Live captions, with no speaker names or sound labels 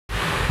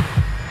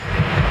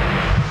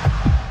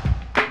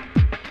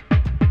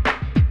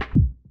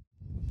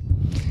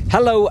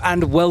Hello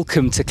and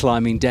welcome to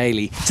Climbing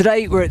Daily.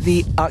 Today we're at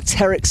the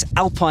Arc'teryx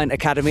Alpine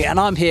Academy and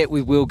I'm here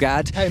with Will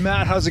Gadd. Hey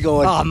Matt, how's it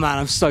going? Oh man,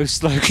 I'm so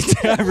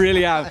stoked. I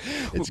really am.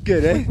 It's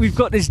good, eh? We've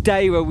got this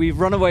day where we've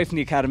run away from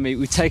the academy,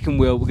 we've taken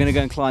Will, we're going to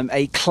go and climb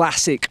a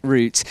classic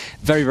route.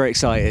 Very, very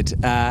excited.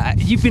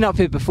 You've been up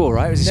here before,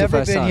 right? Was this Never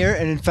your first been time? here,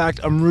 and in fact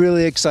I'm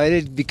really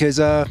excited because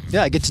yeah,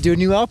 I get to do a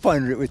new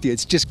Alpine route with you.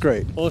 It's just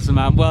great. Awesome,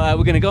 man. Well,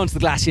 we're going to go onto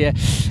the glacier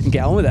and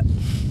get on with it.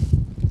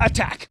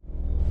 Attack!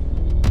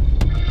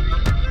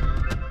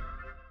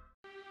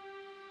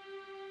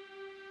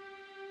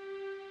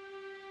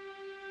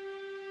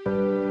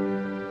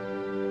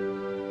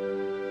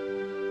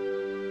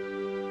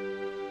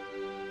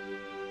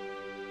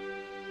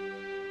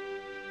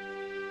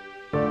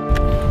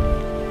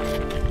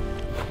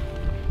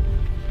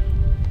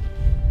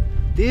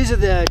 These are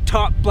the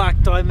top black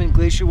diamond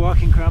glacier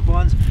walking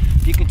crampons.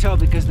 You can tell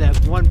because they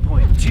have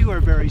 1.2 are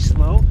very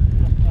slow,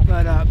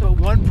 but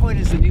 1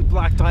 is the new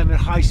black diamond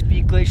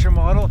high-speed glacier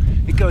model.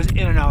 It goes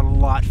in and out a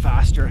lot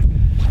faster.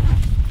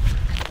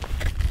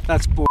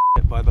 That's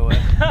bullshit, by the way.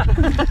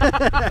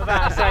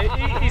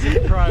 He's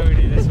a pro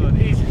in this one.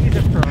 He's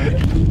a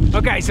pro.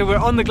 Okay, so we're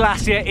on the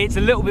glacier. It's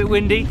a little bit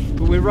windy,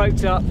 but we're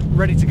roped up,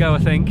 ready to go, I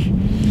think.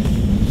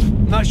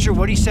 Not sure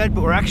what he said,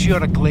 but we're actually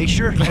on a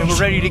glacier and we're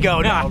ready to go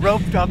now.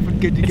 Roped up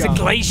and good to It's go. a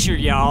glacier,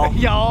 y'all.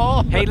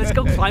 Y'all. Hey, let's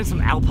go climb some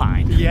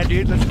Alpine. Yeah,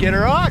 dude, let's get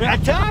her on.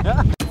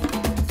 Attack!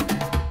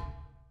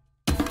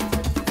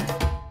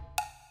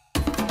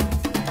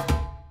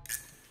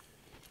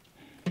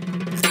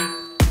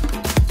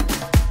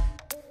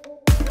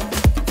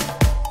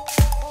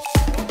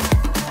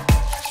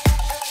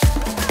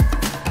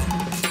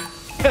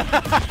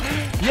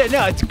 Yeah,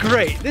 no, it's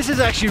great. This is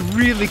actually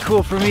really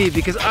cool for me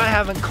because I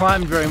haven't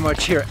climbed very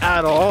much here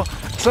at all.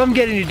 So I'm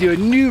getting to do a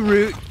new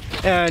route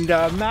and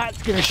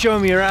Matt's gonna show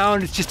me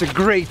around. It's just a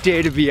great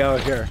day to be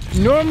out here.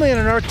 Normally in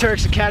an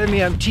Arc'teryx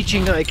Academy, I'm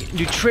teaching like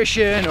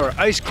nutrition or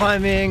ice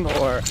climbing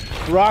or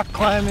rock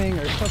climbing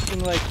or something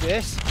like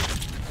this.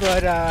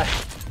 But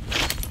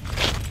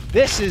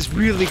this is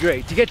really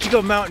great. To get to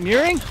go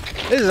mountaineering,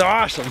 this is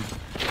awesome.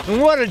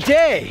 And what a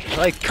day,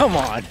 like come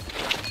on.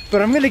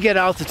 But I'm gonna get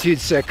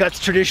altitude sick. That's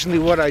traditionally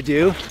what I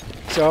do.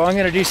 So I'm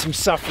gonna do some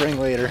suffering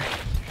later.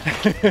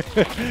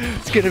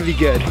 It's gonna be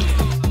good.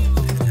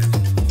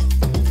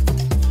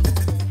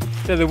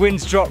 So the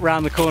wind's dropped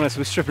round the corner, so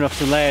we're stripping off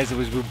some layers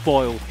as we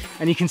boil.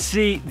 And you can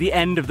see the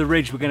end of the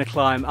ridge we're gonna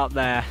climb up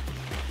there.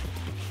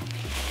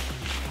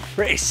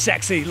 Pretty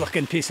sexy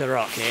looking piece of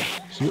rock here.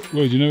 So,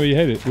 well, do you know where you're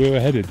headed? Where we're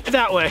headed?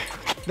 That way.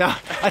 No,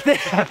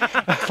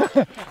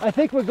 I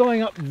think we're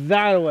going up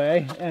that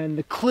way. And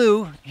the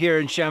clue here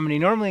in Chamonix,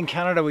 normally in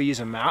Canada we use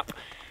a map,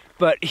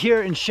 but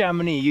here in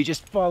Chamonix you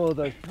just follow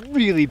the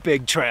really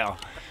big trail.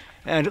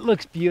 And it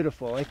looks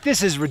beautiful. Like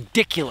this is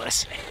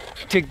ridiculous.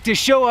 To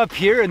show up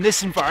here in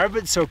this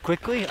environment so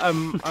quickly,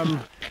 I'm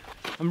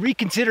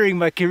reconsidering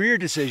my career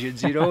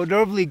decisions, you know.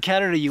 Normally in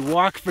Canada you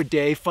walk for a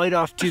day, fight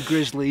off 2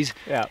 grizzlies,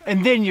 Yeah.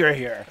 and then you're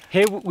here.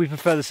 Here we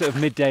prefer the sort of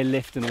midday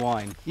lift and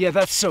wine. Yeah,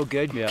 that's so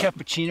good. Yeah.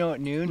 Cappuccino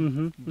at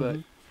noon,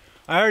 but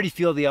I already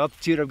feel the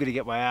altitude. I'm gonna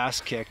get my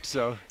ass kicked,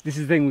 so. This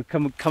is the thing, we've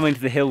come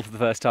into the hill for the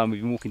first time, we've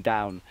been walking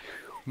down.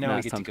 Now we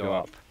it's get time to go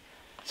up.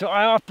 So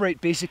I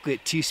operate basically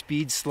at 2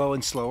 speeds, slow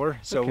and slower,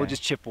 so we'll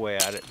just chip away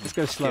at it. Let's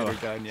go slower. Get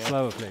her done, yeah.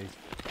 Slower, please.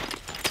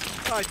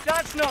 Oh,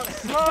 that's not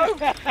slow!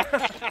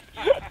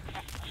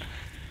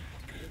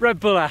 Red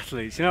Bull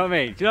athletes, you know what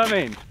I mean? Do you know what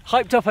I mean?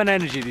 Hyped up on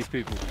energy, these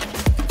people.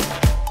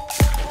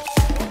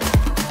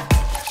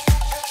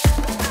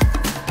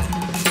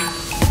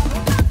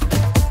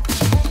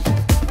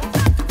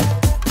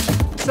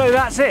 So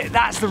that's it,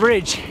 that's the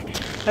ridge.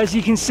 As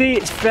you can see,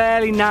 it's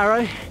fairly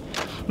narrow,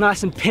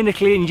 nice and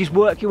pinnacly, and you just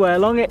work your way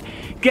along it,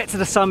 get to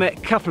the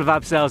summit, couple of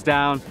abseils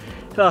down,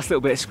 last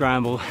little bit of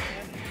scramble,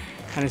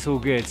 and it's all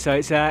good. So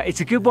it's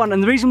a good one,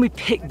 and the reason we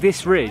picked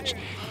this ridge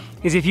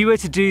is if you were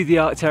to do the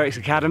Arc'teryx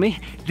Academy,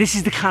 this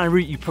is the kind of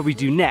route you probably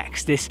do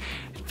next. This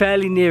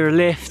fairly near a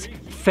lift,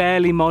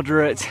 fairly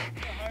moderate,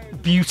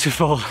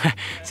 beautiful. So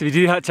if you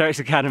do the Arc'teryx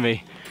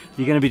Academy,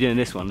 you're gonna be doing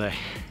this one day.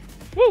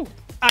 Woo!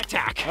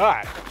 Attack! All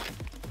right.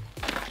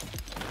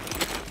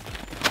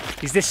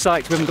 He's this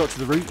psyched we haven't got to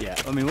the route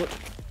yet. I mean,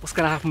 what's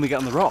gonna happen when we get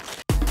on the rock?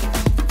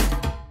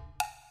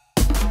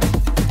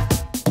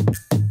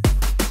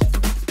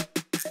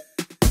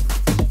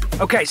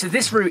 Okay, so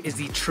this route is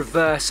the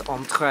Traverse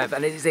en Trèves,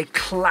 and it is a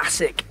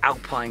classic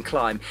alpine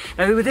climb.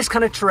 Now with this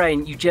kind of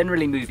terrain, you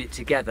generally move it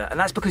together, and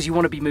that's because you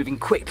want to be moving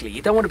quickly.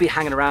 You don't want to be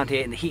hanging around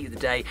here in the heat of the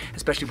day,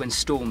 especially when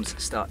storms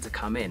start to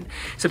come in.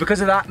 So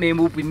because of that, me and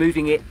Will will be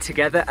moving it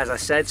together, as I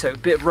said, so a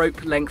bit of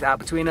rope length out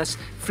between us,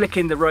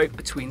 flicking the rope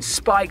between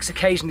spikes,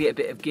 occasionally a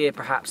bit of gear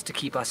perhaps to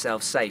keep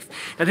ourselves safe.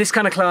 Now this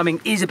kind of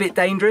climbing is a bit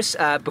dangerous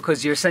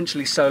because you're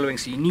essentially soloing,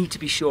 so you need to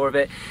be sure of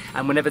it,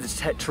 and whenever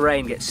the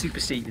terrain gets super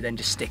steep, you then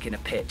just stick in a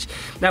pitch.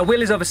 Now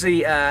Will is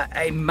obviously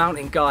a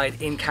mountain guide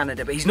in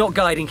Canada, but he's not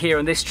guiding here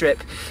on this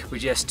trip. We're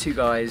just 2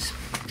 guys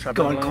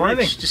traveling going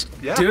climbing,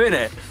 just doing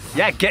it.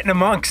 Yeah, getting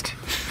amongst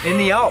in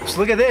the Alps.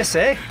 Look at this,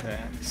 eh?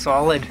 Yeah.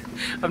 Solid.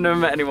 I've never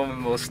met anyone with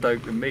more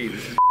stoke than me.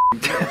 This is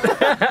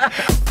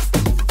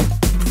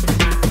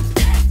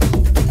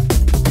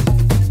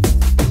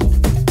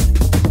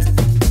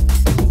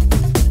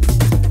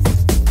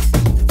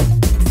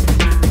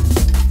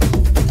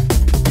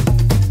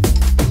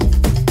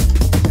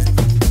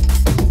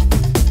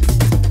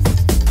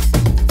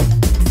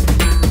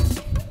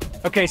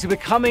Okay, so we're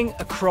coming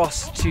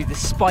across to the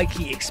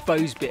spiky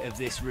exposed bit of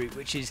this route,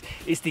 which is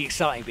the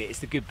exciting bit, it's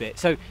the good bit.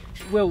 So,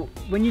 Will,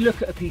 when you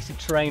look at a piece of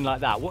terrain like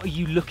that, what are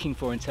you looking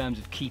for in terms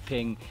of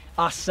keeping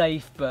us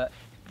safe, but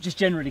just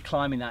generally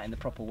climbing that in the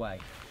proper way?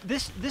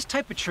 This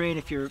type of terrain,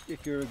 if you're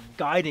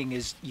guiding,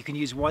 is you can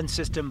use one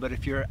system, but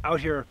if you're out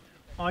here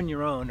on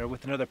your own or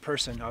with another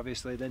person,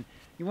 obviously, then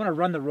you want to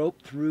run the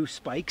rope through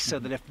spikes so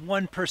that if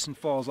one person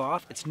falls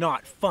off, it's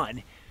not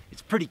fun.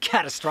 It's pretty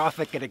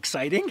catastrophic and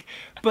exciting,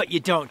 but you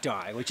don't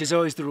die, which is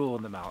always the rule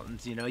in the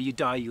mountains. You know, you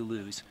die, you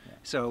lose. Yeah.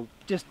 So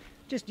just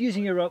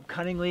using your rope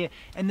cunningly.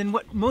 And then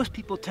what most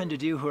people tend to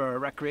do who are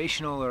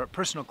recreational or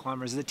personal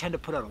climbers is they tend to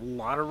put out a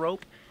lot of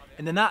rope,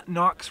 and then that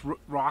knocks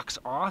rocks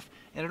off,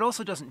 and it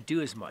also doesn't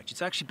do as much.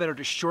 It's actually better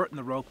to shorten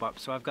the rope up.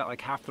 So I've got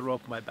like half the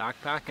rope in my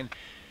backpack, and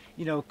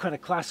you know, kind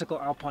of classical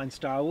alpine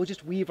style, we'll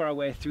just weave our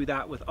way through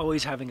that with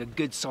always having a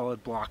good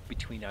solid block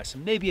between us,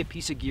 and maybe a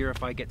piece of gear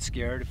if I get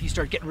scared. If you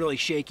start getting really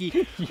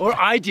shaky, or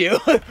I do,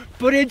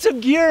 put in some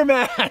gear,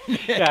 man.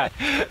 Yeah,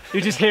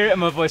 you just hear it in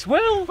my voice.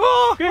 Will,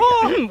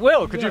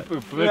 Will, could you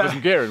put some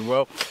gear in?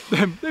 Well,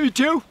 maybe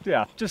two.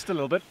 Yeah, just a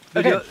little bit.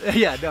 Okay.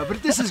 Yeah, no,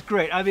 but this is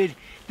great. I mean,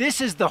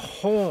 this is the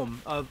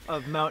home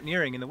of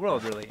mountaineering in the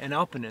world, really, and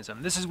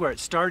alpinism. This is where it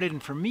started,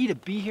 and for me to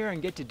be here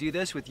and get to do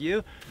this with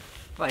you,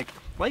 like,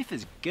 life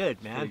is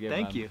good, man.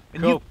 Thank you.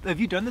 And cool. Have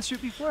you done this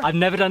route before? I've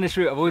never done this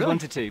route. I've always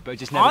wanted to, but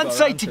just never got on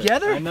site to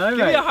together? I know, Give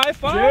mate. me a high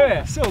five.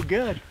 Yeah. So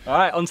good. All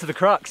right, on to the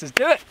crux. Let's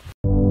do it.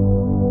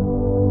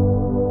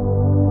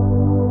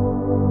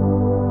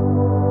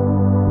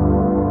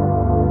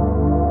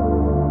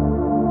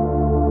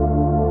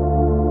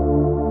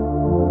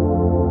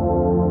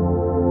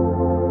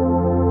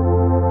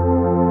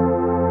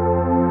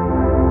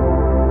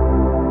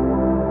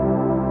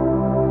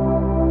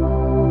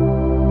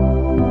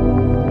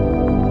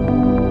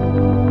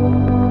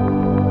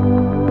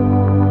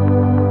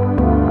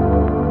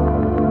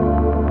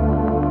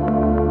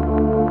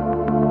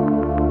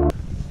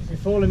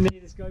 Falling me,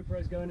 this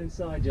GoPro's going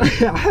inside you.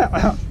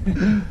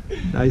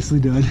 Nicely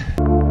done.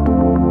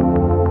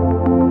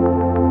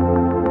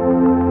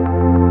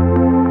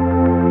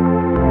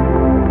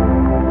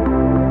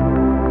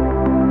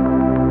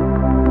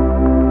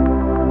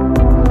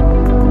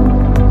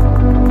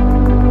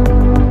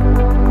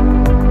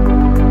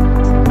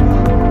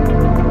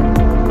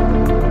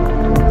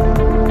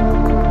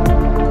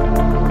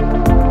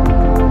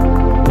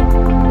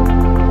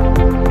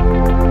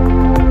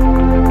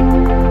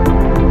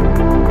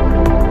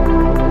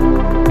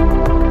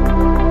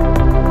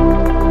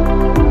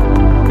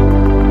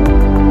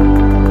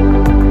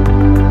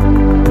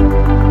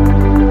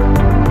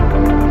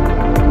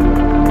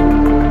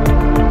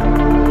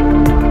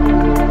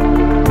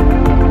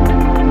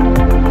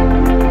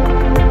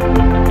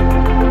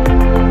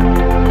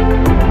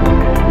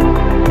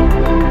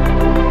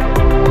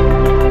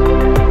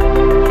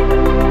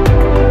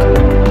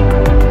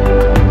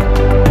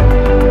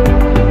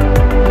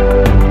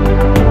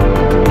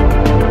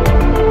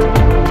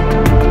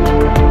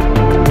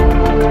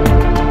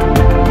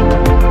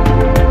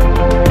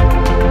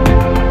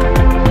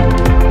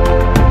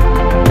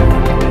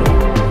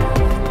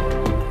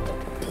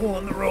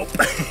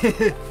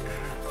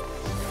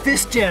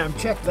 Fist jam,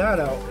 check that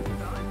out.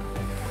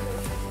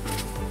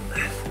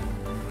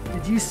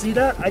 Did you see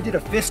that? I did a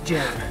fist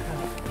jam.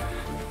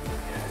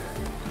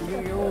 You're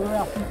gonna go all the way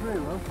up and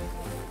through, huh?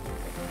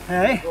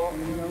 Hey?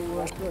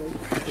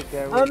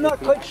 I'm not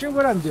quite sure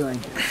what I'm doing.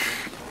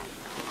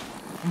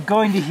 I'm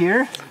going to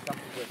here.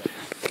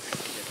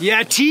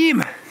 Yeah,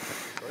 team!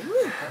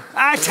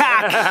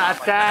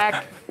 Attack!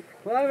 Attack!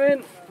 Climb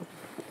in.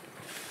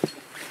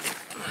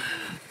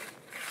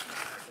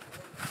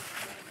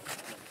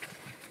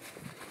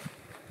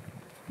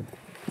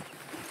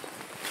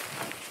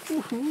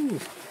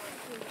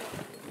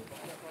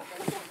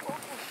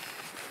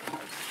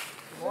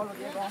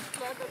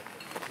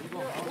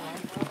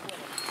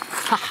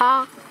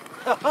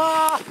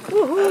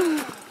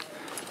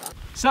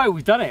 So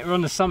we've done it, we're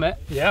on the summit.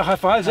 Yeah, high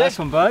fives, Nice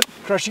one, bud.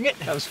 Crushing it.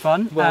 That was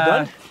fun. Well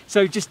done.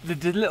 So just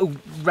the little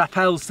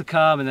rappels to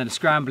come and then a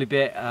scrambly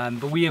bit,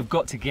 but we have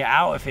got to get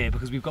out of here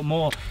because we've got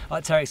more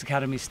Arc'teryx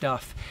Academy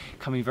stuff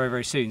coming very,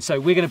 very soon. So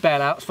we're going to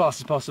bail out as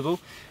fast as possible,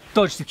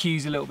 dodge the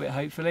queues a little bit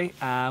hopefully,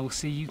 and we'll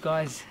see you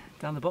guys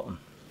down the bottom.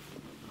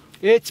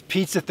 It's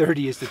pizza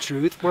 30 is the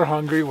truth. We're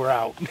hungry, we're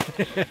out.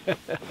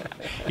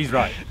 He's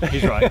right,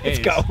 he's right. Let's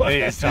go.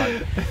 It is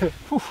time.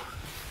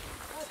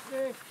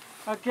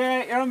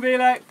 Okay, you're on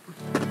belay.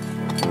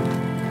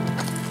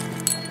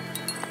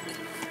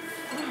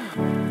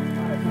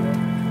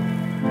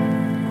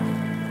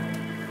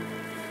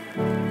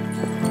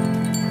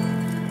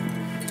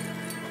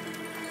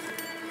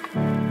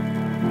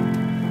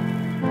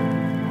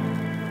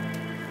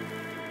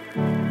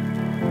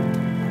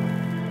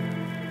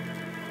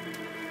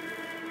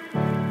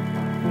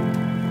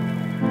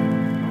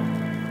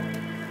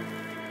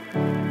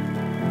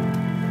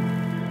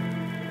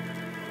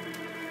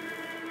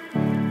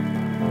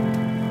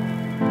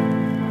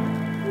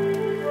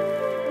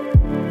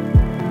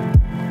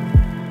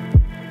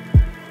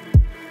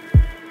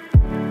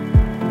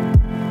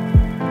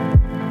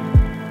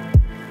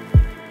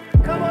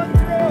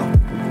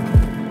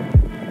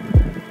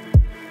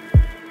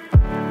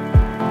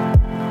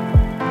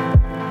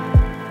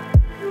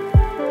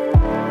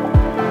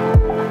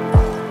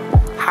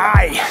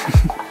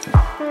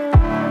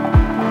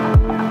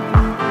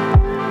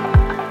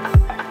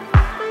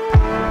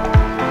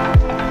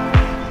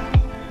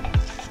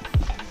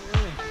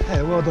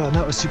 well done.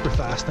 That was super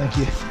fast. Thank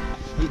you.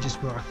 You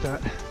just rocked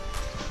that.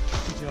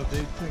 Good job,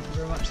 dude. Thank you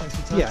very much. Thanks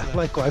for your time. Yeah, today.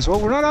 likewise.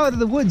 Well, we're not out of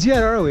the woods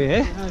yet, are we,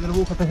 eh? Now I'm going to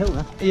walk up a hill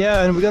now.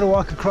 Yeah, and we got to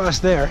walk across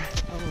there.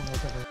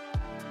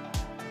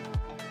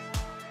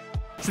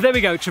 So there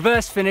we go,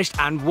 traverse finished,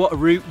 and what a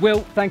route.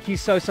 Will, thank you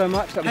so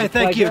much. That was a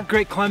Thank you. pleasure.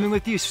 Great climbing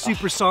with you.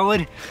 Super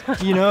solid.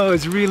 You know,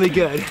 it's really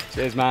good.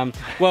 Cheers, man.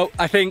 Well,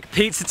 I think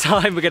pizza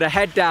time. We're gonna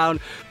head down,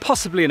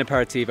 possibly an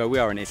aperitivo. We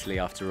are in Italy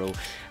after all.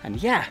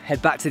 And yeah,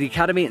 head back to the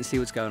academy and see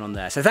what's going on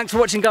there. So thanks for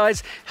watching,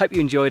 guys. Hope you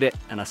enjoyed it,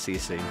 and I'll see you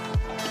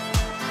soon.